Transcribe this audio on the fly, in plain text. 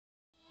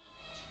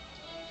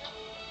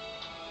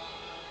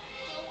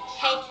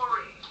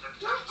Alright.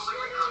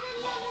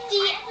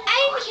 See,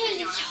 I'm here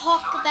to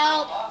talk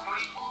about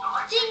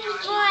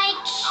things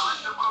like...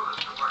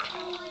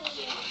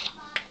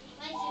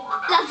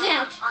 That's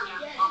it.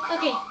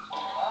 Okay.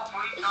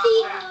 See,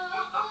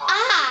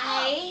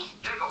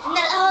 I'm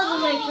not all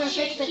the way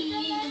perfect, but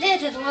this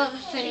is one of the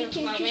things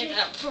that made it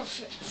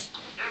perfect.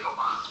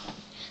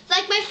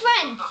 Like my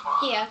friend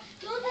here.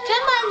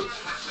 Come on,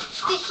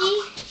 Sticky.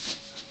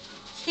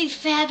 She's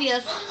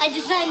fabulous. I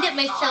designed it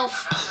myself.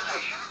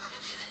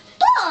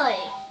 Boy!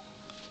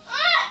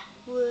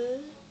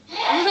 What?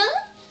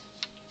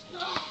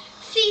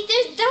 See,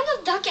 there's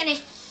Donald Duck, and I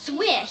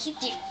swear he's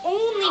the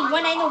only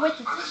one I know where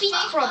to speak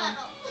from.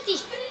 See.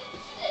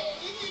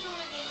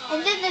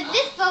 And then there's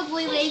this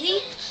lovely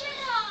lady.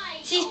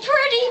 She's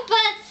pretty,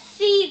 but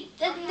she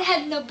doesn't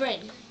have no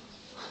brain.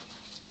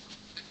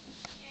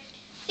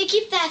 She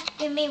keeps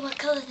asking me what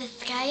color the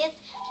sky is.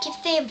 I keep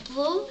saying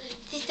blue.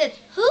 She said,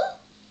 who?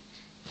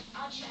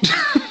 I'll check.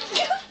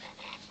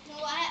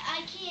 No,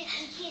 I can't.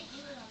 We can't do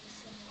it on this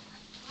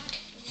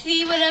one.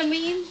 See what I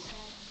mean?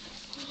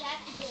 We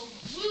have to go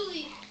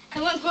really. I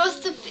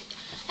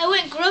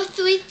went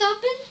grocery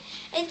shopping,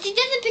 and she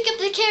doesn't pick up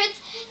the carrots.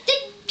 She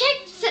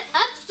picks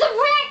up some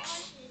racks.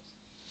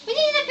 We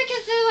need to pick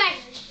up the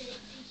racks.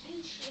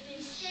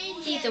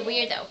 She's a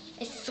weirdo,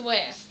 I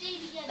swear.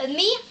 But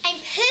me, I'm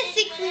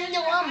perfectly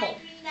normal.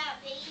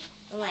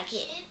 I like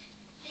it.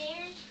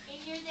 And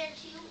you're there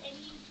too, and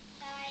you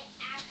die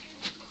after.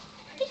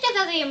 Take that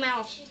out of your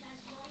mouth.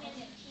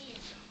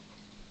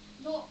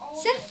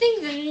 Some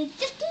things are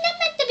just not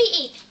meant to be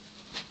eaten.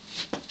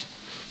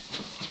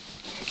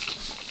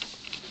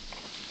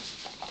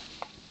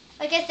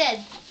 Like I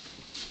said,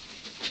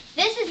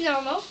 this is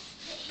normal,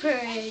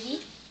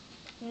 pretty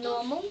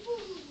normal,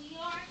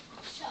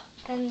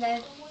 and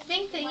I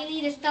think that you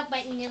need to stop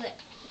biting your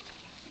lip.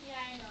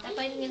 Stop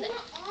biting your lip.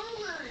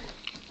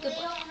 Good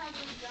boy.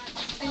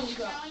 There you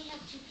go.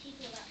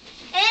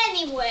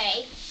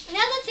 Anyway,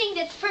 another thing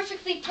that's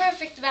perfectly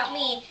perfect about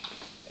me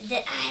is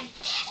that I'm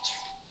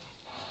natural.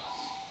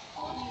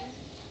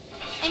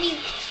 I mean,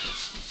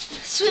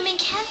 swimming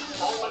cats,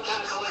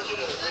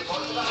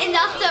 and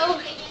also...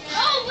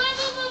 Oh,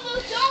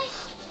 whoa, don't.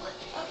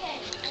 Okay.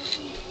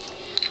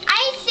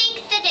 I think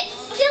that it's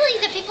silly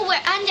that people wear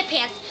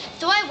underpants,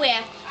 so I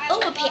wear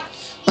overpants.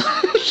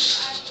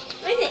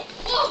 What is it?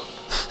 Oh.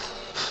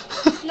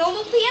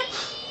 Normal pants,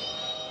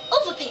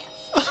 overpants.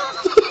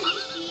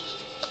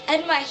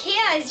 And my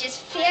hair is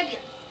just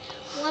fabulous.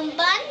 One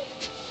bun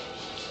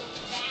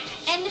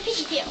and the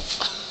pigtail.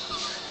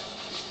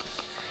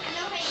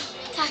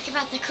 Talk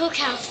about the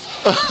cookhouse.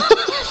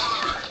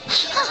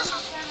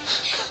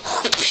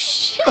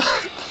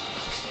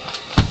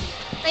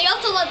 They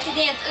also love to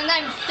dance, and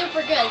I'm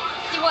super good.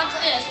 She wants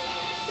this.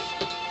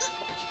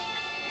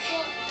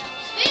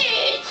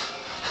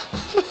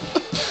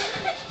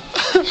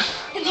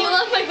 And you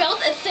love my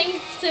belt? It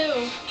sings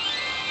too.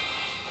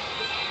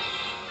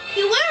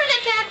 You're wearing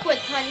it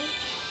backwards, honey.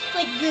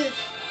 Like this.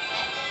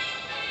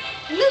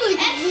 Not like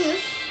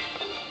this.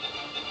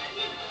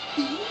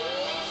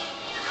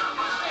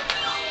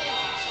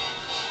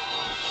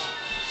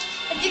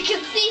 As you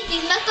can see,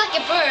 she's not like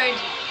a bird.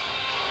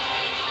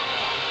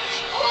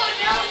 Oh,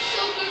 now it's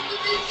so good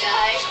with this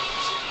guy.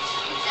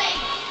 It's like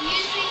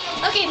using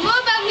the... Okay, more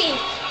about me.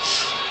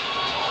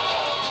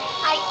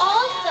 I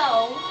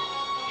also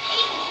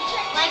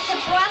like to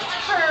brush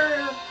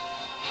her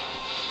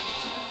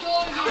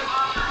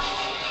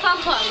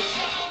pom-poms.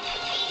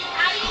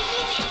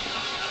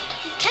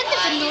 It's kind of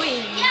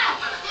annoying. Yeah,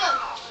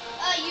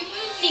 you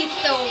move. She's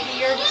so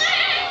weird.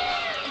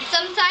 And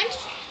sometimes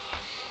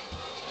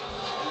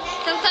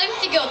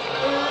she goes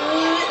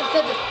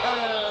instead of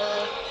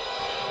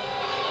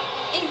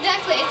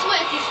Exactly, I swear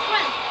she's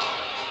French.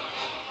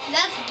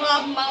 That's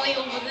Bob Marley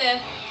over there.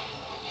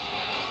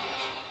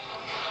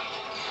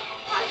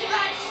 I was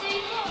about to say,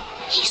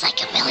 He's like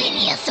 1,000,000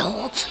 years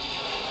old.